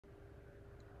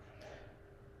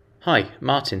Hi,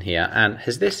 Martin here, and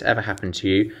has this ever happened to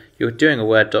you? You're doing a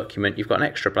Word document, you've got an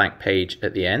extra blank page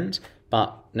at the end,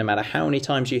 but no matter how many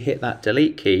times you hit that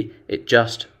delete key, it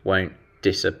just won't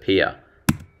disappear.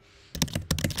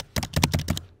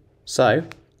 So,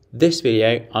 this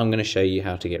video, I'm going to show you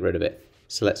how to get rid of it.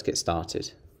 So let's get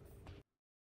started.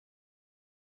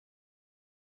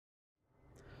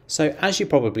 So as you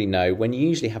probably know, when you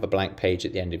usually have a blank page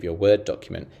at the end of your Word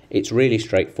document, it's really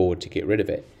straightforward to get rid of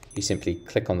it. You simply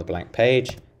click on the blank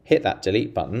page, hit that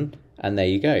delete button, and there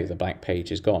you go, the blank page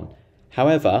is gone.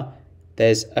 However,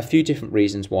 there's a few different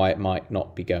reasons why it might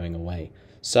not be going away.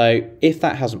 So if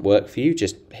that hasn't worked for you,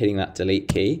 just hitting that delete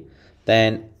key,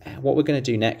 then what we're going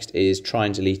to do next is try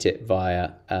and delete it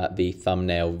via the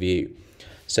thumbnail view.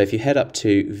 So if you head up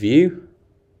to View,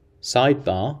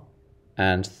 Sidebar,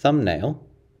 and Thumbnail,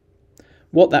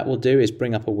 what that will do is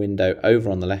bring up a window over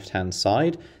on the left-hand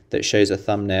side that shows a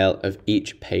thumbnail of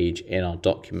each page in our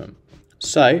document.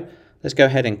 So let's go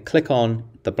ahead and click on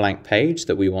the blank page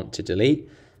that we want to delete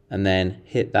and then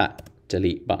hit that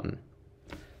delete button.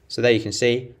 So there you can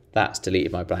see that's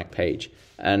deleted my blank page.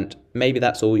 And maybe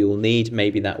that's all you'll need.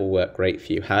 Maybe that will work great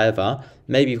for you. However,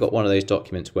 maybe you've got one of those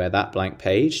documents where that blank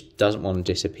page doesn't want to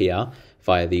disappear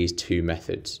via these two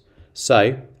methods.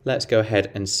 So let's go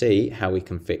ahead and see how we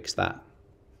can fix that.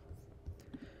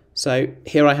 So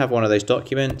here I have one of those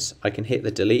documents. I can hit the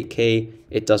delete key.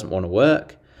 It doesn't want to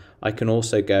work. I can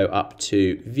also go up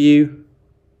to View,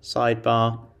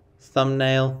 Sidebar,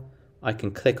 Thumbnail. I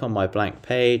can click on my blank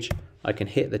page. I can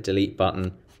hit the delete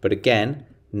button, but again,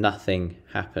 nothing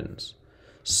happens.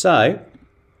 So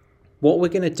what we're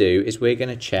going to do is we're going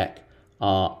to check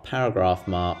our paragraph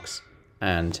marks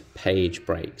and page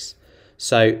breaks.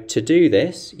 So to do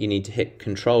this, you need to hit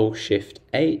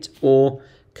Control-Shift-8 or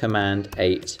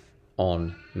Command-8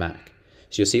 on Mac.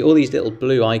 So you'll see all these little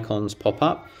blue icons pop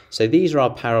up. So these are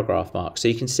our paragraph marks. So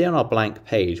you can see on our blank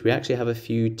page, we actually have a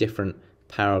few different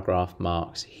paragraph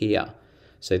marks here.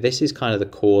 So this is kind of the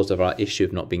cause of our issue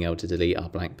of not being able to delete our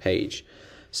blank page.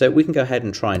 So we can go ahead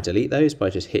and try and delete those by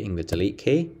just hitting the delete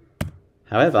key.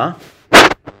 However,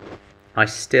 I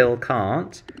still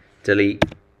can't delete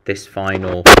this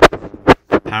final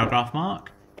paragraph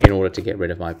mark in order to get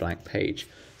rid of my blank page.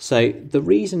 So the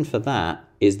reason for that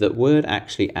is that Word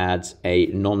actually adds a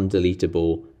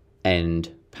non-deletable end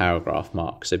paragraph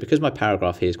mark. So because my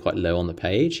paragraph here is quite low on the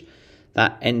page,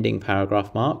 that ending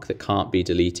paragraph mark that can't be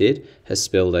deleted has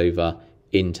spilled over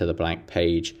into the blank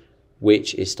page,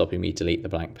 which is stopping me delete the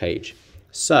blank page.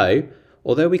 So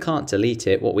although we can't delete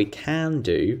it, what we can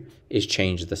do is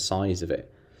change the size of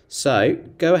it. So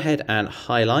go ahead and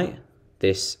highlight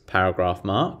this paragraph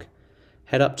mark,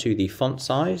 head up to the font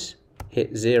size,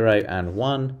 hit 0 and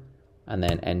 1, and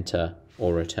then enter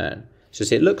or return. So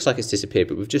see, it looks like it's disappeared,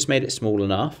 but we've just made it small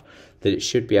enough that it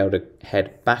should be able to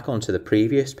head back onto the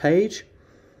previous page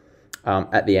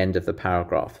at the end of the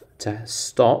paragraph to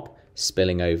stop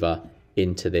spilling over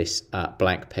into this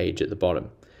blank page at the bottom.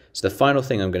 So the final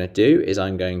thing I'm going to do is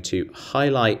I'm going to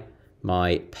highlight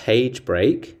my page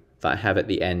break that I have at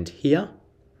the end here.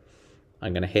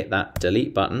 I'm going to hit that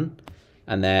delete button,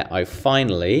 and there I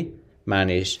finally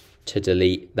managed to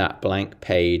delete that blank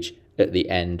page at the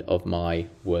end of my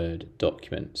Word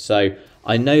document. So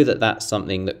I know that that's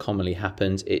something that commonly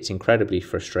happens. It's incredibly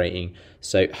frustrating.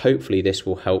 So hopefully this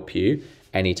will help you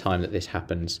anytime that this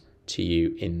happens to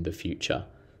you in the future.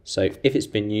 So if it's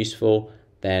been useful,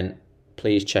 then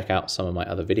please check out some of my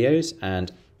other videos,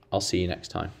 and I'll see you next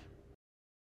time.